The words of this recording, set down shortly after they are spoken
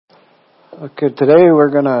Okay, today we're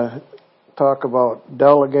going to talk about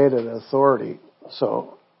delegated authority.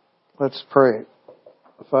 So let's pray.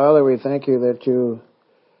 Father, we thank you that you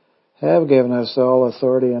have given us all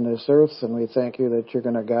authority in this earth, and we thank you that you're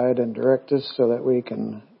going to guide and direct us so that we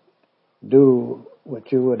can do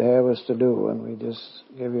what you would have us to do. And we just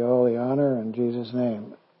give you all the honor in Jesus'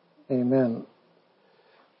 name. Amen.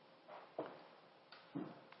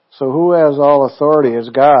 So who has all authority is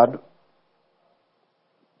God.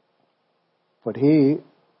 But He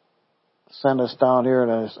sent us down here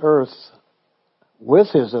on this earth with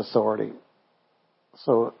His authority.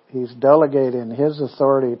 So He's delegating His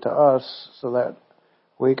authority to us so that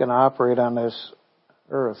we can operate on this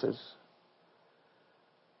earth.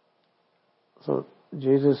 So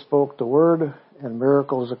Jesus spoke the word and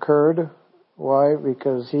miracles occurred. Why?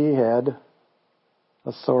 Because He had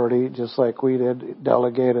authority just like we did,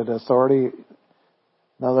 delegated authority.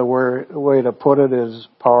 Another way to put it is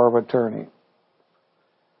power of attorney.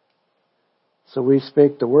 So we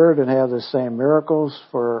speak the word and have the same miracles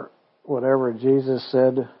for whatever Jesus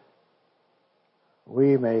said,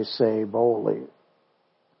 we may say boldly.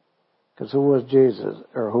 Because who was Jesus,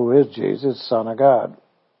 or who is Jesus? Son of God.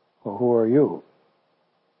 Well, who are you?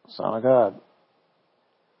 Son of God.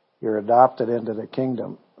 You're adopted into the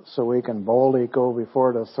kingdom. So we can boldly go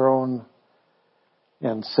before the throne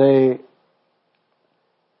and say,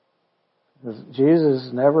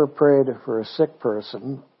 Jesus never prayed for a sick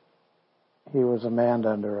person. He was a man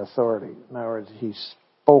under authority. In other words, He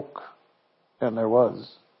spoke and there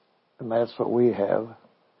was. And that's what we have.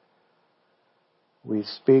 We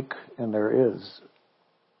speak and there is.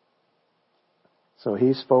 So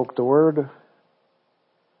He spoke the word,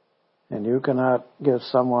 and you cannot give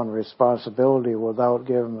someone responsibility without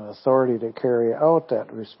giving them authority to carry out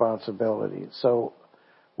that responsibility. So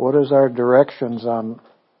what is our directions on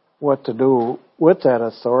what to do with that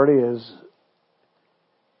authority is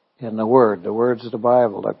in the Word. The Word's of the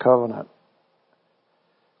Bible, the covenant.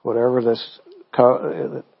 Whatever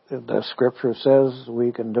the Scripture says,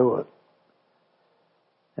 we can do it.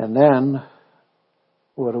 And then,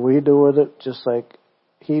 what do we do with it? Just like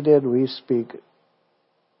He did, we speak,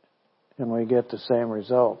 and we get the same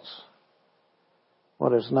results.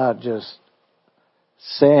 Well, it's not just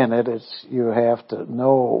saying it, it's you have to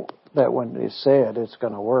know that when you say it, it's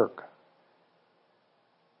going to work.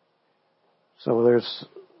 So there's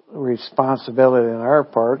responsibility on our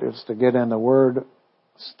part is to get in the Word,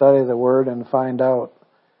 study the Word, and find out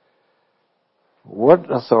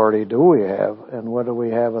what authority do we have and what do we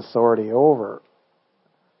have authority over.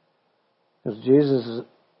 Because Jesus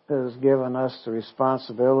has given us the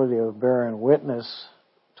responsibility of bearing witness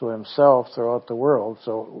to Himself throughout the world.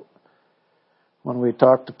 So when we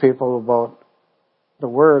talk to people about the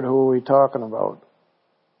Word, who are we talking about?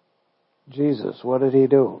 Jesus. What did He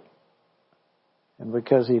do? And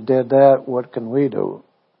because He did that, what can we do?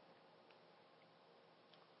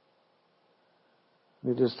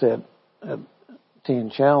 We just had a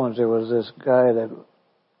teen challenge. There was this guy that,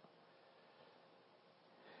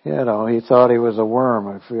 he thought he was a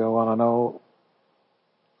worm. If you want to know,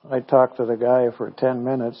 I talked to the guy for 10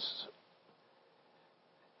 minutes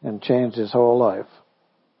and changed his whole life.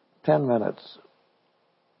 10 minutes.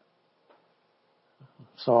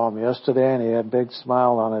 Saw him yesterday and he had a big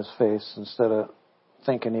smile on his face instead of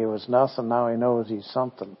thinking he was nothing. Now he knows he's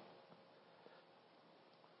something.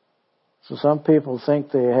 So some people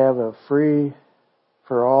think they have a free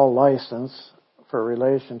for all license for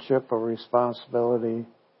relationship of responsibility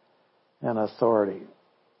and authority.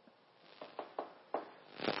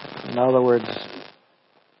 In other words,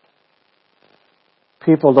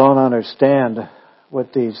 people don't understand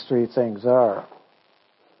what these three things are.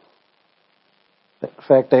 In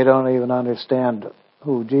fact, they don't even understand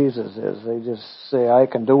who Jesus is. They just say, I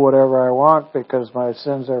can do whatever I want because my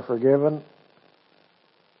sins are forgiven.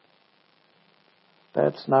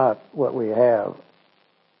 That's not what we have.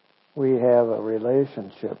 We have a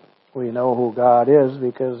relationship. We know who God is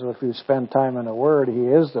because if you spend time in the Word, He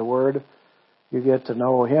is the Word. You get to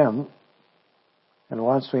know Him. And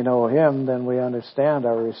once we know Him, then we understand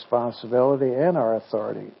our responsibility and our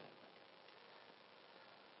authority.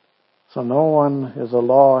 So no one is a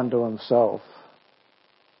law unto himself.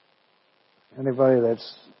 Anybody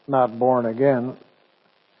that's not born again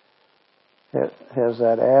has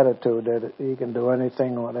that attitude that he can do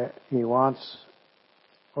anything when he wants,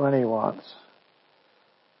 when he wants.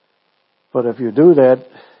 But if you do that,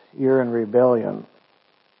 you're in rebellion.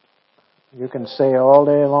 You can say all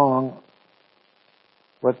day long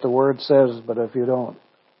what the Word says, but if you don't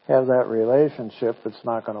have that relationship, it's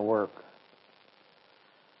not going to work.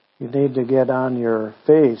 You need to get on your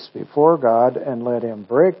face before God and let Him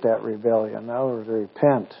break that rebellion. In other words,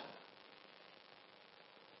 repent.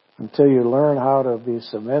 Until you learn how to be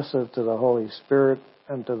submissive to the Holy Spirit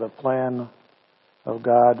and to the plan of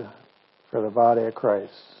God for the body of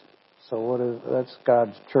Christ. So that's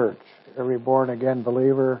God's church. Every born-again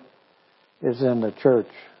believer is in the church.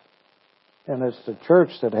 And it's the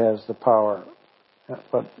church that has the power.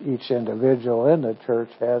 But each individual in the church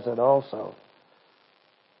has it also.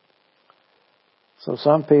 So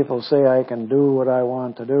some people say, I can do what I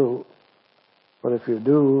want to do. But if you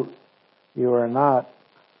do, you are not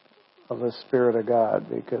of the Spirit of God.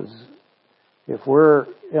 Because if we're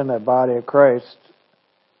in the body of Christ,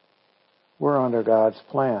 we're under God's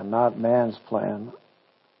plan, not man's plan.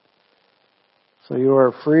 So you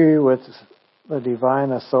are free with the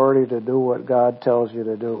divine authority to do what God tells you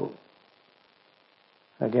to do.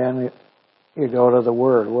 Again, you go to the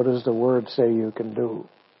Word. What does the Word say you can do?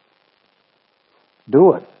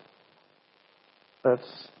 Do it.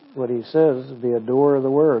 That's what He says, be a doer of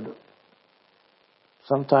the Word.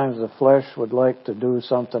 Sometimes the flesh would like to do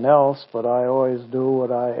something else, but I always do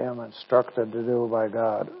what I am instructed to do by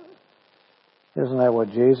God. Isn't that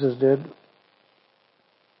what Jesus did?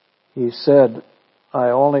 He said, I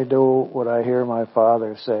only do what I hear my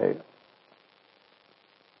Father say.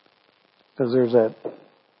 Because there's that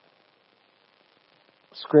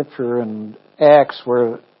scripture in Acts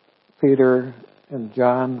where Peter and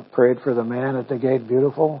John prayed for the man at the gate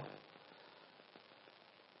beautiful.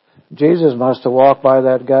 Jesus must have walked by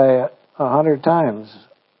that guy 100 times,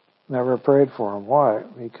 never prayed for him. Why?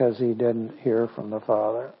 Because he didn't hear from the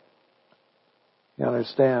Father. You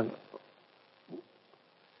understand?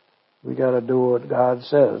 We got to do what God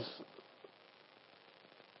says.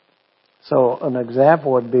 So an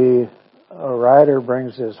example would be a rider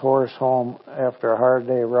brings his horse home after a hard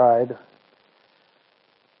day ride.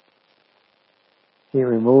 He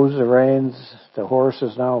removes the reins. The horse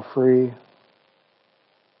is now free.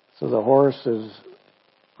 So the horse is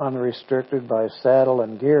unrestricted by saddle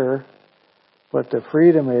and gear. But the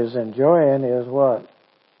freedom he's enjoying is what?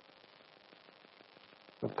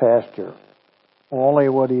 The pasture. Only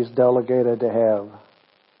what he's delegated to have.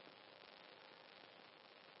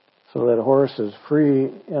 So that horse is free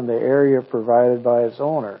in the area provided by its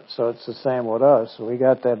owner. So it's the same with us. We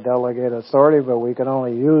got that delegated authority, but we can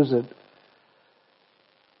only use it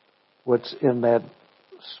what's in that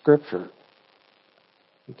scripture.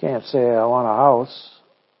 You can't say, I want a house.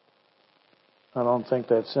 I don't think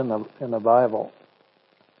that's in the Bible.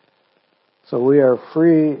 So we are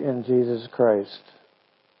free in Jesus Christ.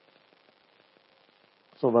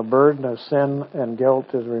 So the burden of sin and guilt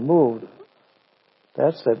is removed.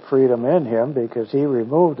 That's that freedom in Him because He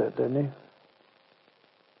removed it, didn't He?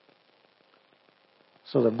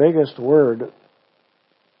 So the biggest word,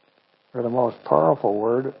 or the most powerful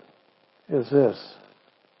word, is this.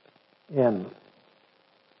 In.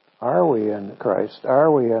 Are we in Christ?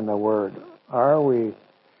 Are we in the Word? Are we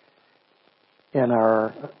in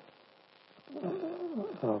our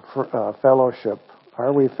fellowship?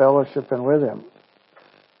 Are we fellowshipping with Him?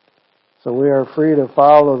 So we are free to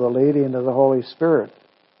follow the leading of the Holy Spirit.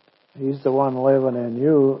 He's the one living in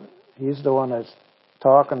you. He's the one that's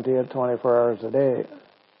talking to you 24 hours a day.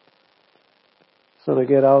 So to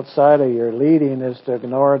get outside of your leading is to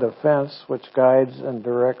ignore the fence which guides and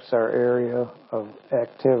directs our area of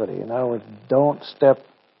activity. In other words, don't step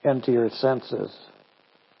into your senses.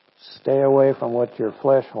 Stay away from what your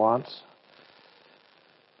flesh wants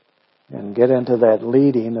and get into that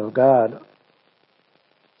leading of God.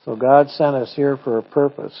 So God sent us here for a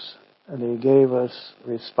purpose, and He gave us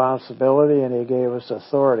responsibility and He gave us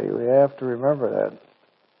authority. We have to remember that.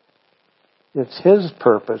 It's His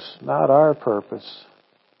purpose, not our purpose.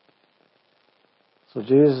 So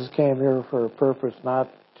Jesus came here for a purpose, not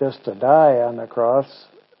just to die on the cross,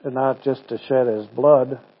 and not just to shed His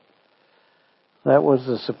blood. That was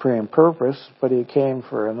the supreme purpose, but He came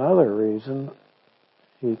for another reason.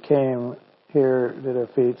 He came here to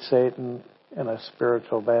defeat Satan in a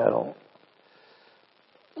spiritual battle.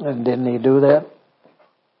 And didn't He do that?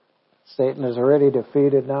 Satan is already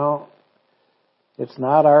defeated now. It's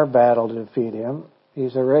not our battle to defeat him.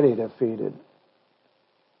 He's already defeated.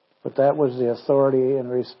 But that was the authority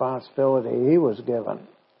and responsibility he was given.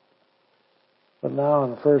 But now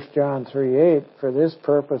in 1 John 3:8, for this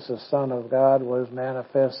purpose the Son of God was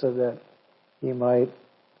manifested that He might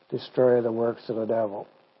destroy the works of the devil.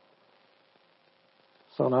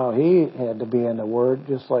 So now He had to be in the Word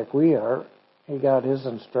just like we are. He got His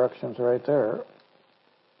instructions right there.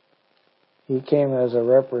 He came as a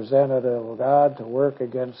representative of God to work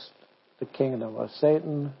against the kingdom of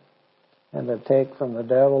Satan and to take from the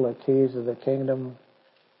devil the keys of the kingdom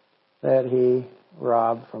that he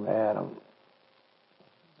robbed from Adam.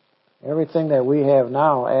 Everything that we have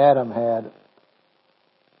now, Adam had.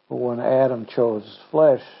 But when Adam chose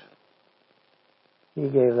flesh, he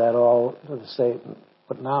gave that all to Satan.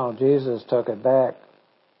 But now Jesus took it back.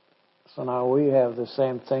 So now we have the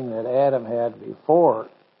same thing that Adam had before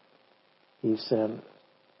he sinned.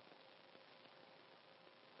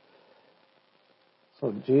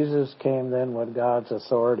 So Jesus came then with God's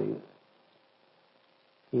authority.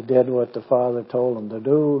 He did what the Father told him to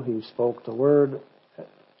do. He spoke the word.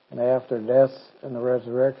 And after death and the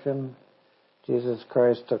resurrection, Jesus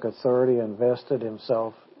Christ took authority and vested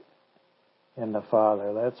himself in the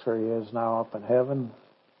Father. That's where he is now up in heaven.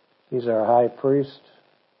 He's our high priest.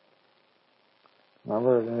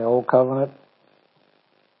 Remember in the Old Covenant,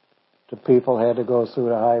 the people had to go through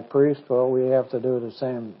the high priest. Well, we have to do the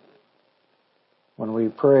same. When we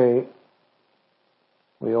pray,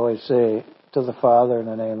 we always say to the Father in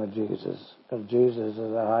the name of Jesus. Because Jesus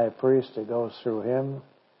is the high priest. It goes through him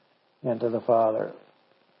into the Father.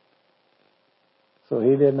 So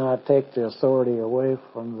he did not take the authority away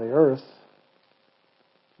from the earth.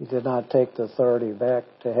 He did not take the authority back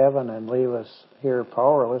to heaven and leave us here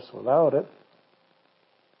powerless without it.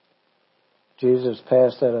 Jesus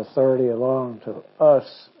passed that authority along to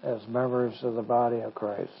us as members of the body of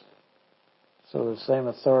Christ. So the same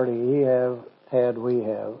authority he had, we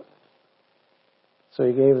have. So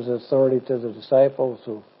he gave his authority to the disciples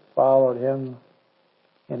who followed him,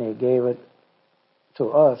 and he gave it to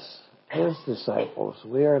us, his disciples.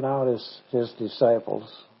 We are now his disciples.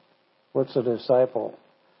 What's a disciple?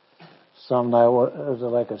 Somebody is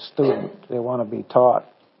like a student. They want to be taught.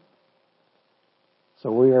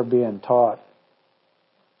 So we are being taught.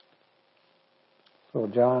 So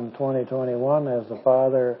John 20:21, as the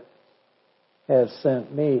Father has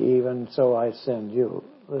sent me, even so I send you.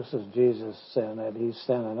 This is Jesus saying that he's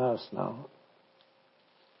sending us now.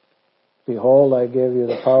 Behold, I give you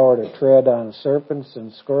the power to tread on serpents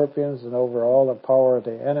and scorpions and over all the power of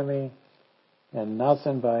the enemy, and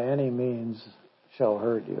nothing by any means shall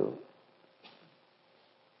hurt you.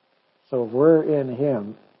 So if we're in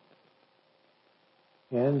him,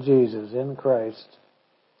 in Jesus, in Christ,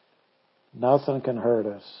 nothing can hurt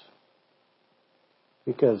us.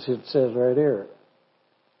 Because it says right here,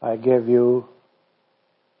 I give you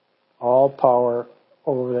all power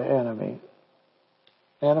over the enemy.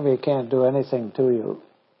 The enemy can't do anything to you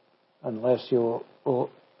unless you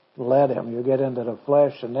let him. You get into the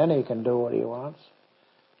flesh and then he can do what he wants.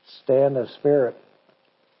 Stay in the Spirit.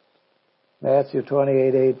 Matthew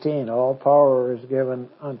 28:18, all power is given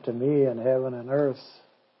unto me in heaven and earth.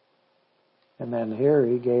 And then here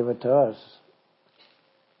he gave it to us.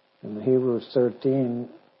 In Hebrews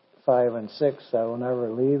 13:5 and 6, I will never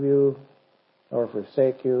leave you nor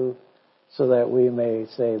forsake you, so that we may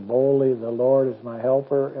say boldly, the Lord is my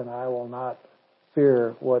helper, and I will not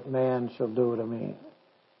fear what man shall do to me.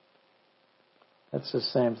 That's the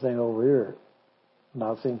same thing over here.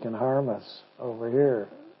 Nothing can harm us. Over here,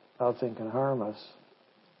 nothing can harm us.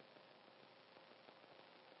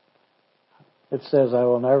 It says, I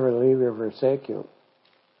will never leave you or forsake you.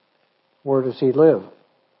 Where does he live?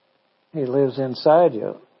 He lives inside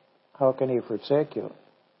you. How can he forsake you?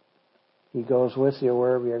 He goes with you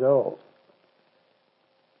wherever you go.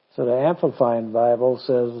 So the Amplifying Bible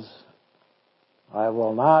says, I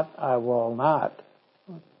will not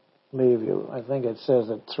leave you. I think it says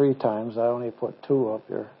it 3 times. I only put 2 up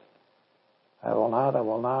here. I will not, I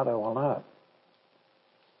will not, I will not.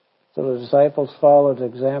 So the disciples followed the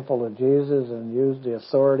example of Jesus and used the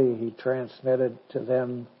authority he transmitted to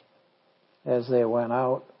them as they went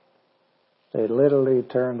out. They literally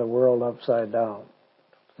turned the world upside down.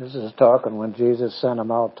 This is talking when Jesus sent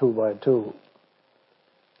them out 2 by 2.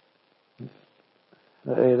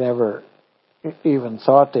 They never even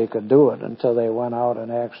thought they could do it until they went out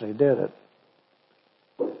and actually did it.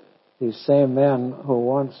 These same men who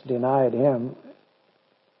once denied him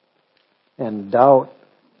and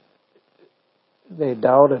they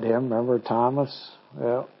doubted him. Remember Thomas?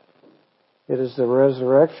 Well, it is the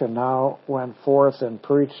resurrection now went forth and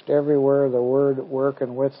preached everywhere the word,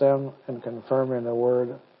 working with them and confirming the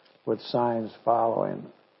word with signs following.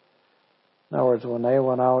 In other words, when they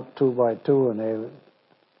went out 2 by 2 and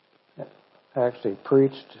they actually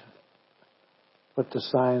preached, but the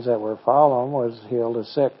signs that were following was heal the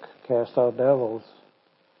sick, cast out devils.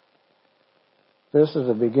 This is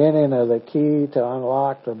the beginning of the key to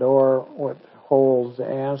unlock the door which holds the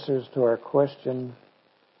answers to our question.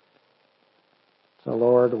 The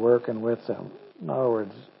Lord working with them. In other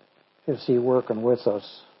words, is he working with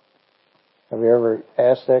us Have you ever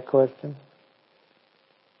asked that question?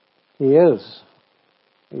 He is.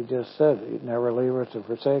 He just said He'd never leave us or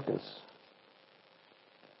forsake us.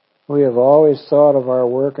 We have always thought of our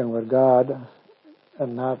working with God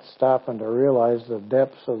and not stopping to realize the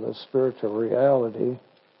depths of the spiritual reality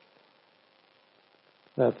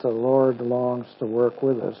that the Lord longs to work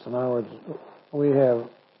with us. In other words, we have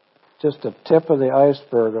just a tip of the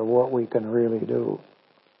iceberg of what we can really do.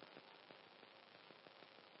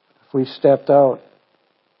 If we stepped out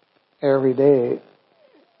every day,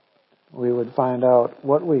 we would find out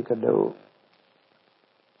what we could do.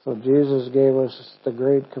 So Jesus gave us the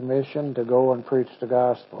Great Commission to go and preach the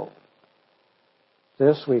gospel.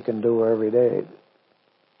 This we can do every day.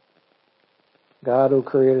 God, who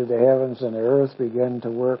created the heavens and the earth, began to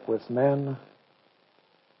work with men.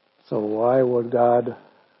 So why would God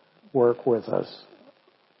work with us?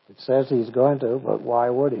 It says He's going to, but why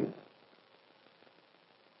would He?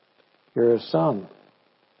 You're His son.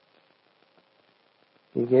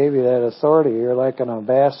 He gave you that authority. You're like an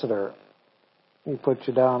ambassador. He put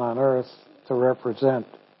you down on earth to represent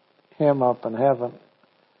Him up in heaven.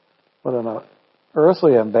 But an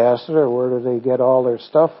earthly ambassador, where do they get all their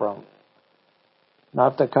stuff from?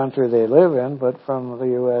 Not the country they live in, but from the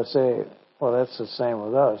USA. Well, that's the same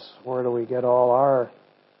with us. Where do we get all our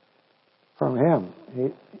from Him?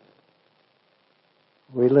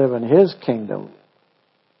 We live in His kingdom.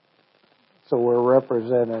 So we're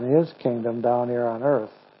representing His kingdom down here on earth.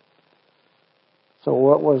 So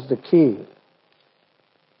what was the key?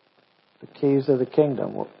 The keys of the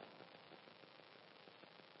kingdom.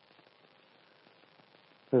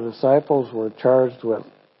 The disciples were charged with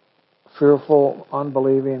fearful,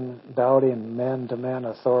 unbelieving, doubting men-to-men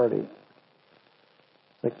authority.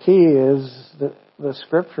 The key is the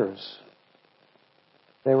Scriptures.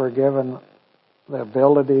 They were given the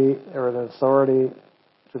ability or the authority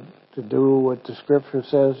to do what the Scripture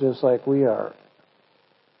says, just like we are.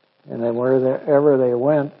 And then wherever they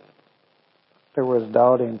went, there was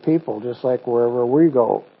doubting people, just like wherever we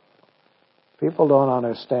go. People don't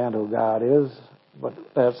understand who God is, but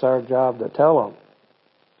that's our job to tell them.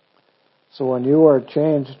 So when you are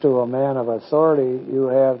changed to a man of authority, you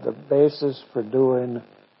have the basis for doing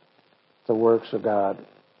the works of God.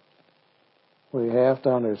 We have to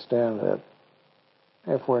understand that.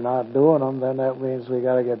 If we're not doing them, then that means we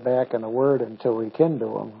got to get back in the Word until we can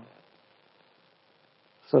do them.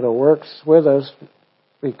 So the work's with us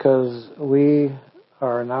because we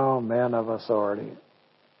are now men of authority.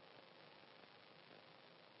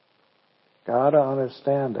 Got to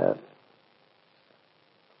understand that.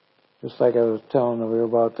 Just like I was telling you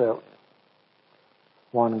about that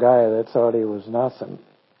one guy that thought he was nothing.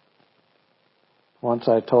 Once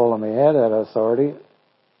I told him he had that authority,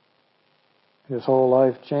 his whole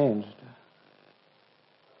life changed.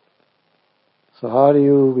 So how do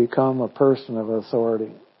you become a person of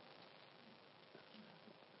authority?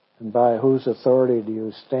 And by whose authority do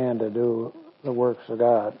you stand to do the works of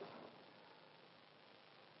God?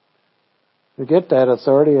 To get that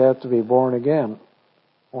authority, you have to be born again.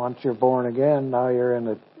 Once you're born again, now you're in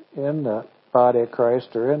the body of Christ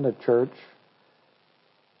or in the church.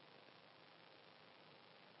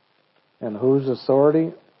 And whose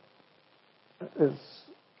authority? It's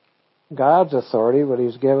God's authority, but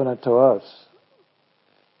He's given it to us.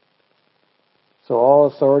 So all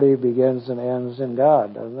authority begins and ends in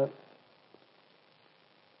God, doesn't it?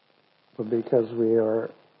 But because we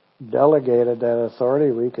are delegated that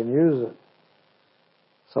authority, we can use it.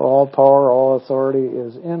 So all power, all authority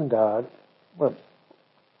is in God, but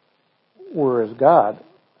we're as God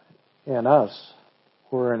in us.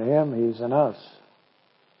 We're in Him, He's in us.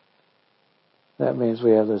 That means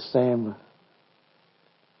we have the same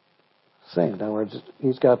thing. In other words,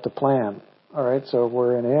 He's got the plan. All right, so if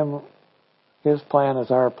we're in Him, His plan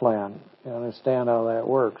is our plan. You understand how that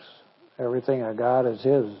works. Everything of God is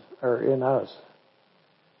His, or in us.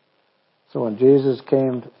 So when Jesus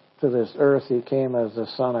came to this earth, He came as the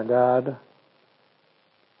Son of God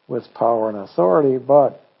with power and authority,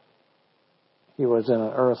 but He was in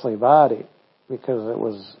an earthly body because it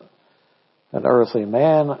was an earthly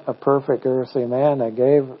man, a perfect earthly man that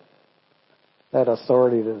gave that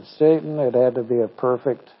authority to Satan. It had to be a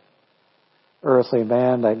perfect earthly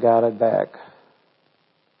man that got it back.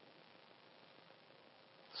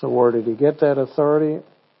 So where did He get that authority?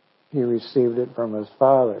 He received it from His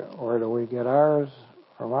Father. Where do we get ours?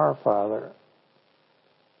 From our Father.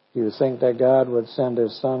 Do you think that God would send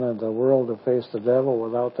His Son into the world to face the devil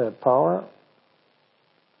without that power?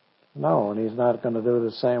 No, and He's not going to do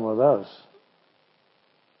the same with us.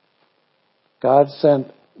 God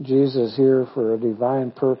sent Jesus here for a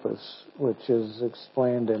divine purpose, which is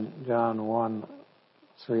explained in John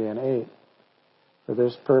 1:3-8. For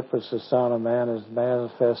this purpose the Son of Man is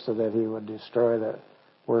manifested, that he would destroy the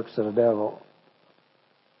works of the devil.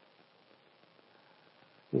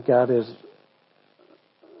 He got his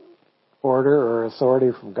order or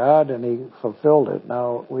authority from God, and he fulfilled it.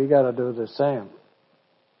 Now we got to do the same.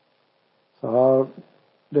 So how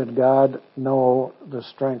did God know the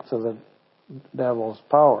strength of the devil's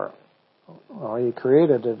power? Well, he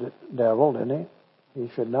created the devil, didn't he? He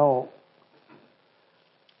should know.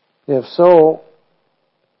 If so,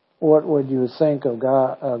 what would you think of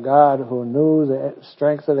God, a God who knew the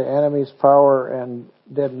strength of the enemy's power and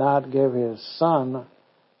did not give his Son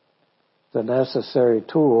the necessary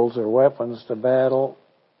tools or weapons to battle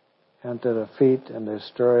and to defeat and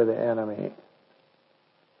destroy the enemy's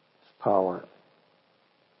power?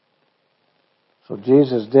 So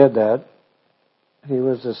Jesus did that. He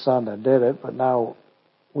was the Son that did it, but now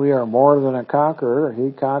we are more than a conqueror.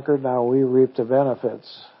 He conquered, now we reap the benefits.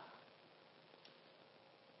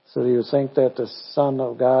 So do you think that the Son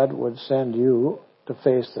of God would send you to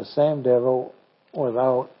face the same devil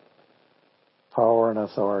without power and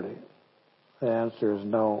authority? The answer is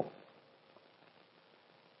no.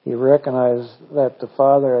 He recognized that the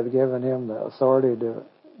Father had given him the authority to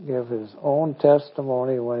give his own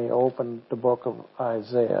testimony when he opened the book of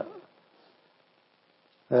Isaiah.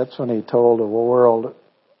 That's when he told the world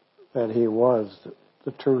that he was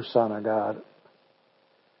the true Son of God.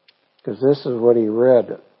 Because this is what he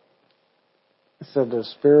read. He said, the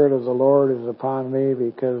Spirit of the Lord is upon me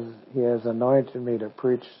because he has anointed me to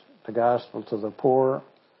preach the gospel to the poor.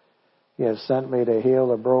 He has sent me to heal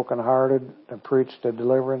the brokenhearted, to preach the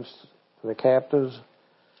deliverance to the captives,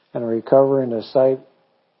 and recovering the sight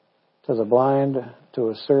to the blind, to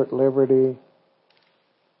assert liberty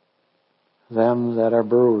them that are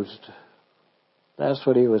bruised. That's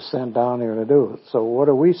what he was sent down here to do. So what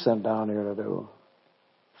are we sent down here to do?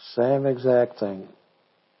 Same exact thing.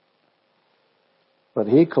 But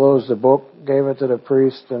he closed the book, gave it to the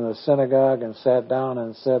priest in the synagogue, and sat down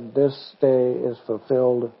and said, this day is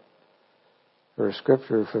fulfilled, or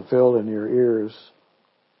Scripture fulfilled in your ears.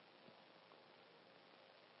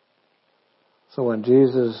 So when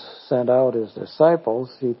Jesus sent out his disciples,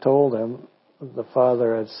 he told them the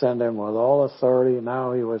Father had sent him with all authority.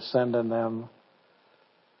 Now he was sending them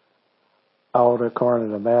out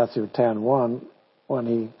according to Matthew 10:1. When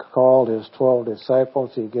he called his 12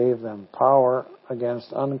 disciples, he gave them power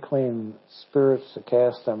against unclean spirits to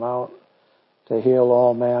cast them out, to heal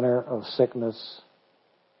all manner of sickness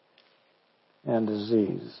and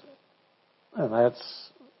disease. And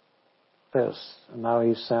that's this. And now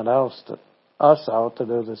he sent us out to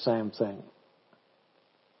do the same thing.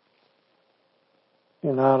 He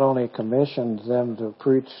not only commissioned them to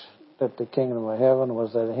preach that the kingdom of heaven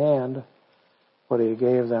was at hand, but he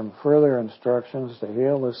gave them further instructions to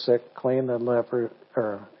heal the sick, cleanse the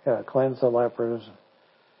lepers,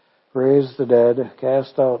 raise the dead,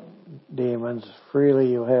 cast out demons.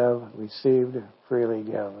 Freely you have received, freely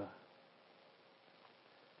give.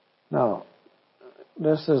 Now,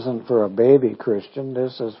 this isn't for a baby Christian.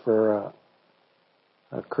 This is for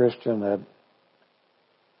a Christian that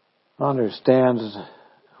understands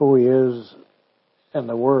who he is in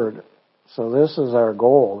the Word. So this is our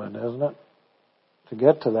goal, then, isn't it? To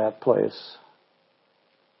get to that place.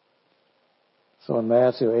 So in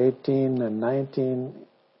Matthew 18 and 19,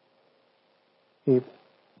 he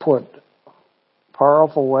put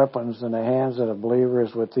powerful weapons in the hands of the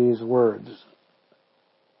believers with these words.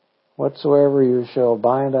 Whatsoever you shall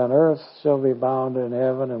bind on earth shall be bound in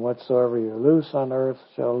heaven, and whatsoever you loose on earth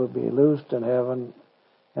shall be loosed in heaven.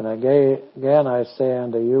 And again I say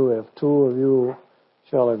unto you, if two of you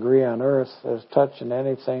shall agree on earth as touching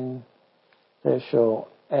anything, they shall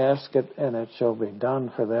ask it, and it shall be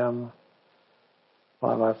done for them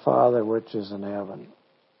by my Father which is in heaven.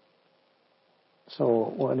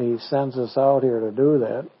 So when he sends us out here to do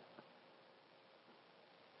that,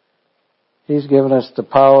 he's given us the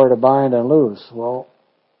power to bind and loose. Well,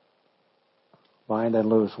 bind and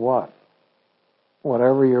loose what?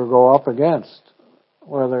 Whatever you go up against,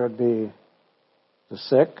 whether it be the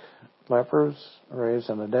sick, lepers,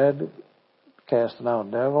 raising the dead, casting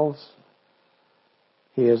out devils.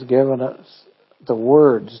 He has given us the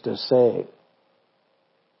words to say.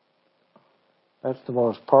 That's the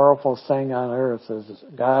most powerful thing on earth, is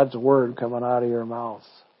God's word coming out of your mouth.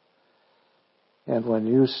 And when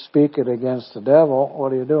you speak it against the devil,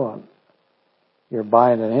 what are you doing? You're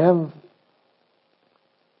binding him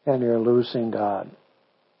and you're loosing God.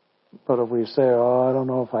 But if we say, oh, I don't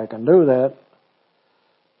know if I can do that,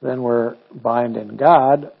 then we're binding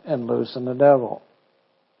God and loosing the devil.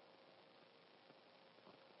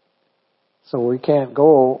 So we can't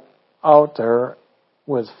go out there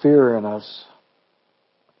with fear in us.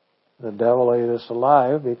 The devil ate us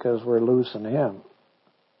alive because we're loosing him.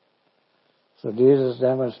 So Jesus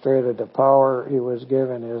demonstrated the power he was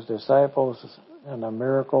giving his disciples in the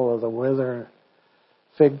miracle of the withered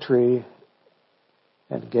fig tree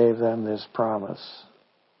and gave them this promise.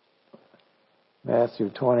 Matthew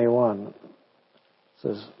 21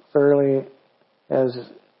 says, "Verily, as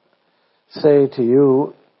say to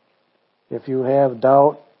you, if you have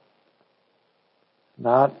doubt,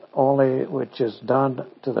 not only which is done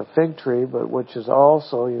to the fig tree, but which is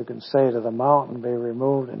also, you can say to the mountain, be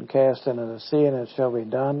removed and cast into the sea, and it shall be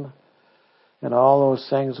done. And all those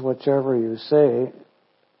things whichever you say,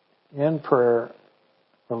 in prayer,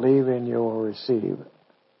 believing you will receive."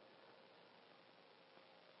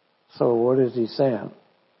 So what is he saying?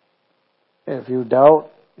 If you doubt,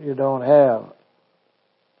 you don't have.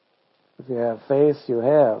 If you have faith, you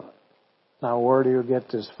have. Now where do you get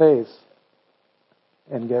this faith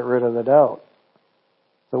and get rid of the doubt?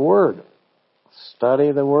 The Word.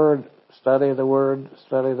 Study the Word, study the Word,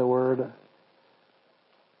 study the Word.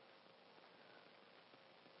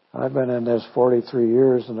 I've been in this 43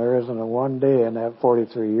 years, and there isn't a one day in that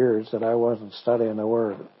 43 years that I wasn't studying the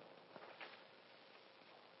Word.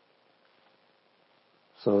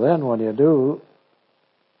 So then when you do,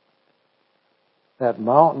 that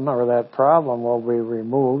mountain or that problem will be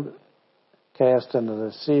removed, cast into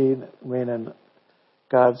the sea, meaning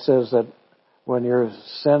God says that when your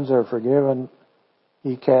sins are forgiven,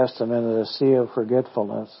 he casts them into the sea of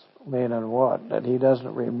forgetfulness. Meaning what? That he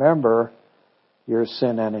doesn't remember your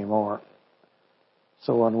sin anymore.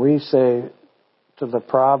 So when we say to the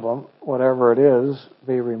problem, whatever it is,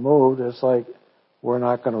 be removed, it's like we're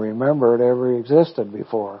not going to remember it ever existed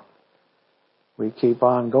before. We keep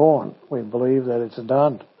on going. We believe that it's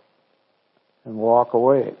done and walk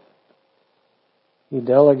away. He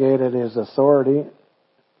delegated his authority,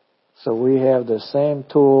 so we have the same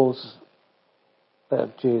tools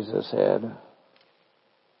that Jesus had.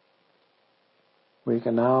 We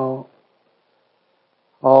can now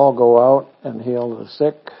all go out and heal the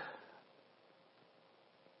sick,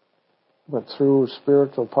 but through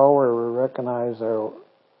spiritual power we recognize our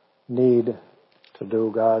need to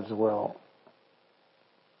do God's will.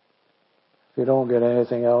 If you don't get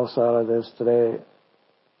anything else out of this today,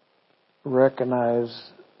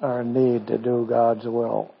 recognize our need to do God's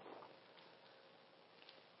will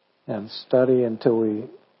and study until we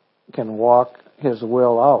can walk his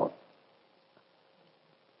will out.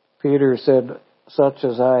 Peter said, "Such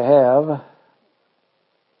as I have,"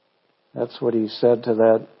 that's what he said to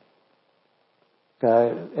that guy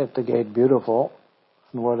at the gate, beautiful.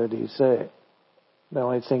 And what did he say? The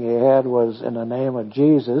only thing he had was, in the name of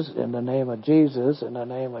Jesus, in the name of Jesus, in the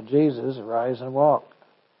name of Jesus, rise and walk.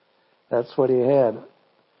 That's what he had.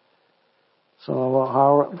 So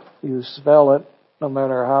how you spell it, no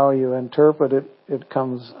matter how you interpret it, it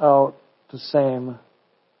comes out the same.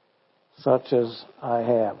 Such as I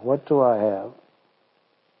have. What do I have?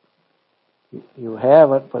 You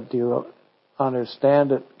have it, but do you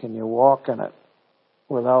understand it? Can you walk in it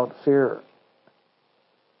without fear?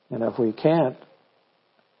 And if we can't,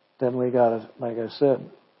 then we got to, like I said,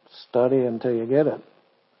 study until you get it.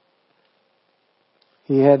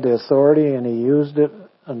 He had the authority and he used it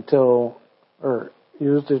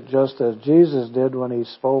used it just as Jesus did when he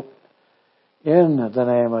spoke in the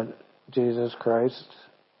name of Jesus Christ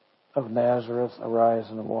of Nazareth, arise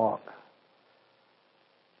and walk.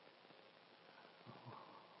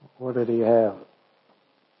 What did he have?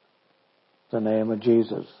 The name of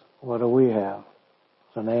Jesus. What do we have?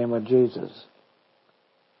 The name of Jesus.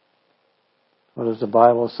 What does the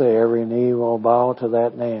Bible say? Every knee will bow to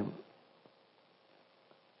that name.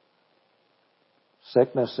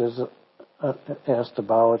 Sickness has to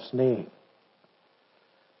bow its knee.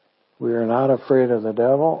 We are not afraid of the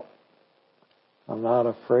devil. I'm not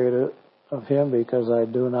afraid of him because I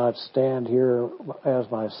do not stand here as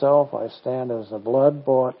myself. I stand as a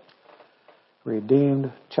blood-bought,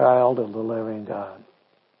 redeemed child of the living God.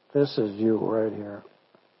 This is you right here.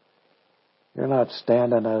 You're not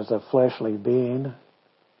standing as a fleshly being.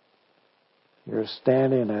 You're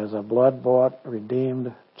standing as a blood-bought,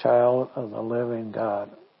 redeemed child of the living God.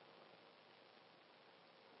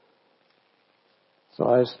 So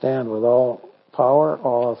I stand with all power,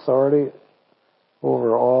 all authority,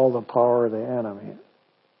 over all the power of the enemy.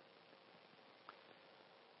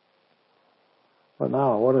 But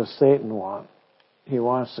now, what does Satan want? He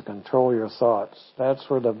wants to control your thoughts. That's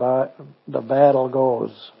where the battle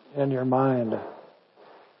goes, in your mind.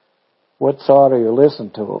 What thought are you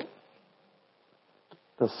listening to?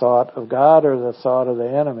 The thought of God or the thought of the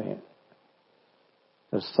enemy?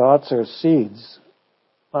 His thoughts are seeds.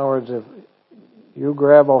 In other words, if you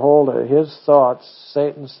grab a hold of his thoughts,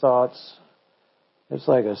 Satan's thoughts, it's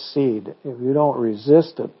like a seed. If you don't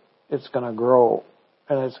resist it, it's going to grow.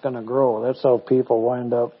 And it's going to grow. That's how people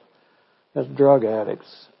wind up as drug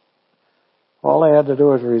addicts. All they had to do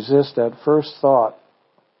was resist that first thought,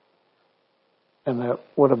 and it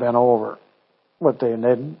would have been over. But they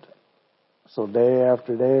didn't. So day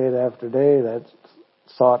after day after day, that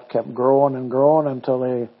thought kept growing and growing until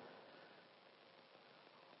they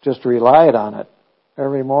just relied on it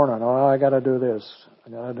every morning. Oh, I got to do this. I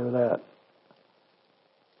got to do that.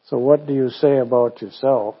 So what do you say about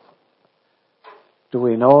yourself? Do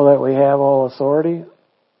we know that we have all authority?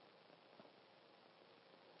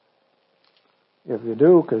 If you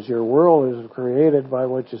do, because your world is created by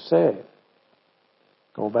what you say.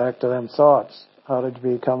 Go back to them thoughts. How did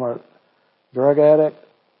you become a drug addict?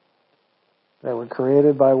 They were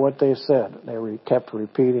created by what they said. They kept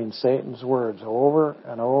repeating Satan's words over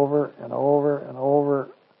and over and over and over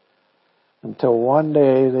until one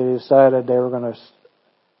day they decided they were going to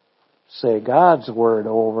say God's word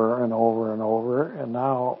over and over and over, and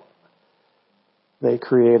now they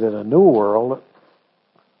created a new world,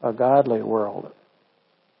 a godly world.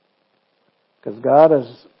 Because God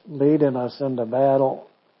is leading us into battle,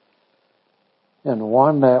 and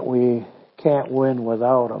one that we can't win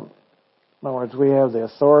without Him. In other words, we have the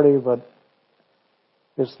authority, but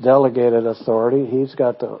it's delegated authority. He's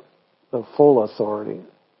got the full authority. In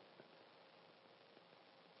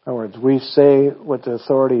other words, we say what the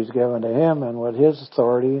authority is given to Him, and with His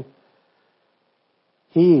authority,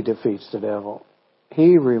 He defeats the devil.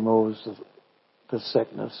 He removes the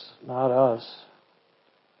sickness, not us.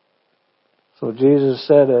 So Jesus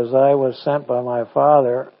said, as I was sent by my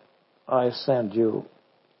Father, I send you.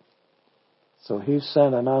 So He's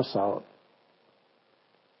sending us out.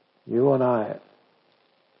 You and I.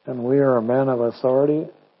 And we are men of authority,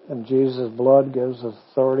 and Jesus' blood gives us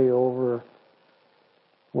authority over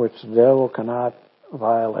which the devil cannot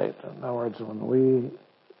violate. In other words, when we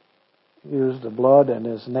use the blood in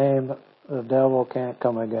His name, the devil can't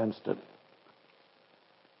come against it.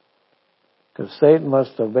 Because Satan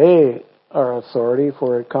must obey our authority,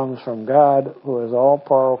 for it comes from God, who is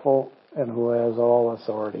all-powerful and who has all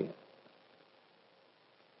authority.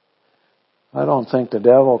 I don't think the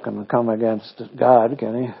devil can come against God,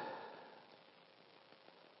 can he?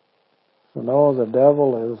 So no, the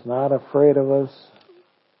devil is not afraid of us,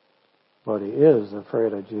 but he is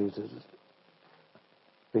afraid of Jesus.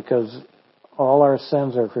 Because all our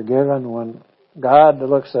sins are forgiven. When God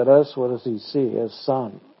looks at us, what does He see? His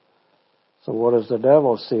Son. So what does the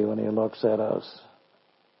devil see when he looks at us?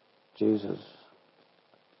 Jesus.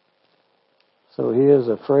 So he is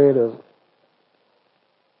afraid of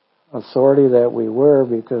authority that we wear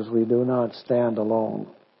because we do not stand alone.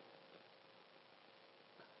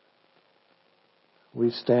 We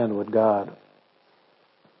stand with God.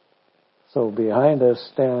 So behind us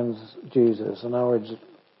stands Jesus. In other words,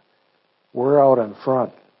 we're out in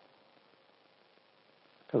front.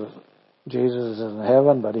 Because Jesus is in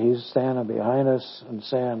heaven, but He's standing behind us and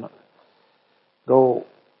saying, go.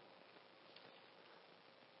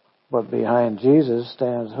 But behind Jesus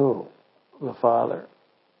stands who? The Father.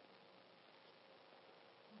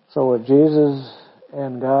 So with Jesus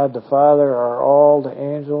and God the Father are all the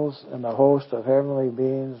angels and the host of heavenly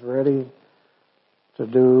beings ready to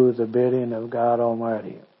do the bidding of God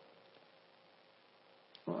Almighty.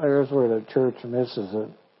 There's where the church misses it.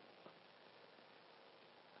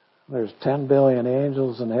 There's 10 billion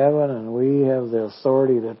angels in heaven, and we have the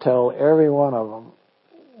authority to tell every one of them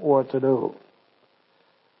what to do.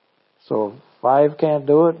 So if 5 can't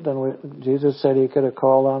do it, then Jesus said He could have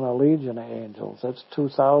called on a legion of angels. That's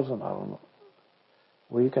 2,000 of them.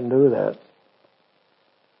 We can do that.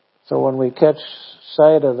 So when we catch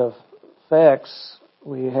sight of the facts,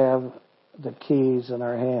 we have the keys in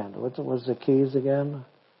our hand. What was the keys again?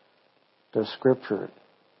 The Scripture.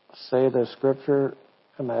 Say the Scripture,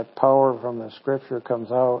 and that power from the Scripture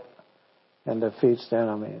comes out and defeats the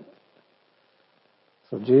enemy.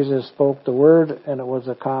 So Jesus spoke the word, and it was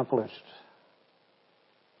accomplished.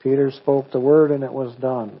 Peter spoke the word, and it was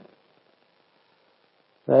done.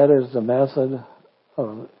 That is the method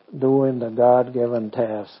of doing the God-given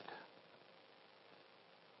task.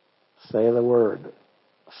 Say the word.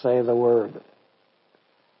 Say the word.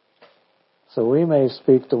 So we may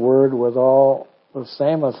speak the word with all the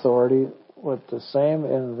same authority, with the same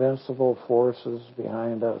invincible forces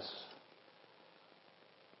behind us.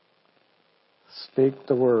 Speak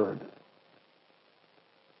the word.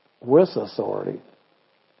 with authority.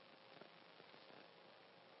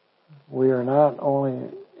 We are not only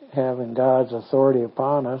having God's authority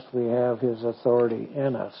upon us, we have His authority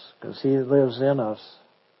in us, because He lives in us.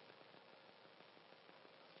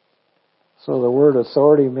 So the word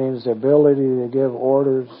authority means the ability to give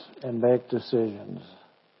orders and make decisions.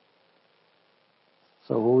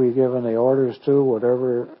 So who are we giving the orders to?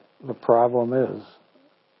 Whatever the problem is.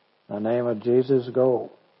 In the name of Jesus,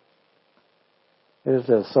 go. It is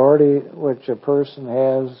the authority which a person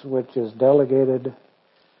has, which is delegated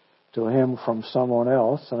to him from someone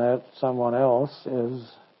else, and that someone else is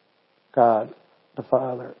God, the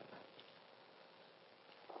Father.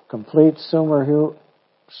 Complete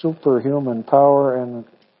superhuman power and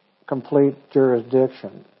complete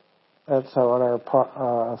jurisdiction. That's how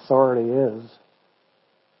our authority is.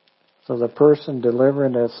 So the person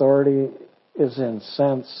delivering the authority is in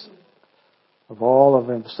sense of all of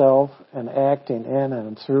himself and acting in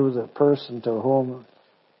and through the person to whom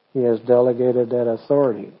he has delegated that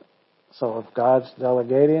authority. So if God's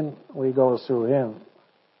delegating, we go through Him.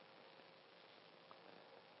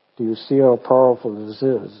 Do you see how powerful this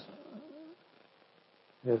is?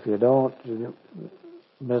 If you don't, you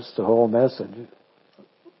miss the whole message.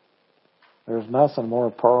 There's nothing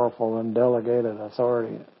more powerful than delegated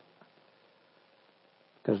authority.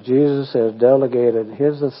 Because Jesus has delegated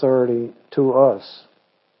His authority to us.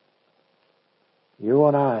 You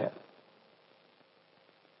and I.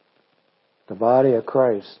 The body of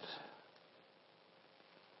Christ.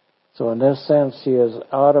 So in this sense, He is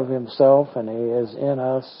out of Himself and He is in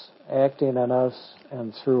us, acting in us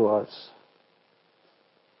and through us.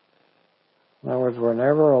 In other words, we're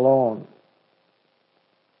never alone.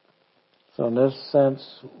 So in this sense,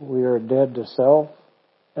 we are dead to self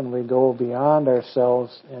and we go beyond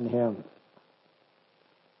ourselves in Him.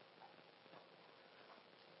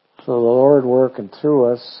 So the Lord working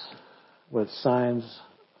through us with signs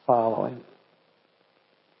following.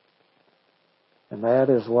 And that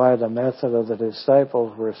is why the method of the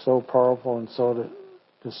disciples were so powerful and so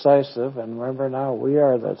decisive. And remember now, we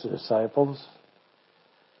are the disciples.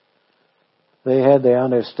 They had the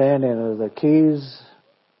understanding of the keys.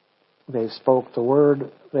 They spoke the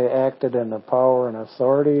word. They acted in the power and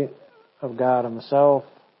authority of God Himself.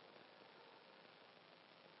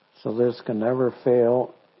 So this can never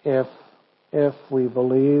fail if we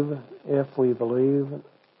believe,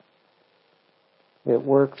 it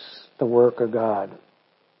works the work of God.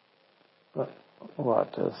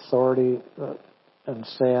 What? Authority and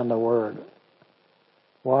saying the word.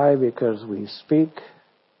 Why? Because we speak.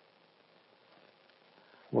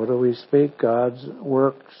 What do we speak? God's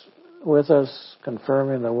works with us,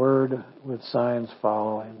 confirming the word with signs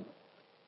following.